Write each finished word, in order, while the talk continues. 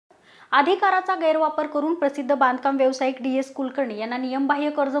अधिकाराचा गैरवापर करून प्रसिद्ध बांधकाम व्यावसायिक DS कुलकर्णी यांना नियमबाह्य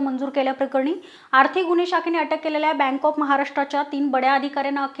कर्ज मंजूर केल्याप्रकरणी आर्थिक गुन्हे शाखेने अटक केलेल्या बँक ऑफ महाराष्ट्राच्या 3 बड्या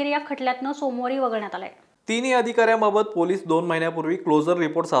अधिकाऱ्यांना अखेर या खटल्यातनं सोमवारी वगळण्यात आले. तिन्ही अधिकाऱ्यांबाबत पोलीस 2 महिन्यापूर्वी क्लोजर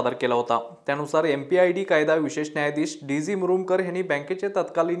रिपोर्ट सादर केला होता. त्यानुसार MPID कायदा विशेष न्यायाधीश DG मुरुमकर यांनी बँकेचे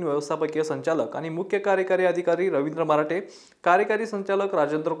तत्कालीन व्यवस्थापकीय संचालक आणि मुख्य कार्यकारी अधिकारी रवींद्र मराठे, कार्यकारी संचालक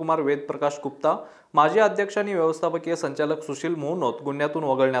राजेंद्र कुमार वेद प्रकाश गुप्ता, माजी अध्यक्ष आणि व्यवस्थापकीय संचालक सुशील मोहनोत गुन्ह्यातून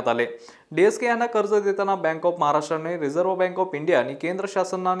वगळण्यात आले. DSK यांना कर्ज देताना बँक ऑफ महाराष्ट्राने, रिझर्व्ह बँक ऑफ इंडिया आणि केंद्र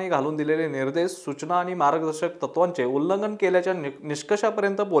शासनाने घालून दिलेले निर्देश, सूचना आणि मार्गदर्शक तत्वांचे उल्लंघन केल्याच्या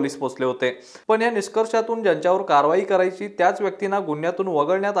निष्कर्षापर्यंत पोलीस पोहोचले होते. पण या निष्कर्षातून ज्यांच्यावर कारवाई करायची त्याच व्यक्तींना गुन्ह्यातून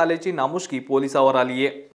वगळण्यात आल्याची नामुष्की पोलिसावर आली आहे.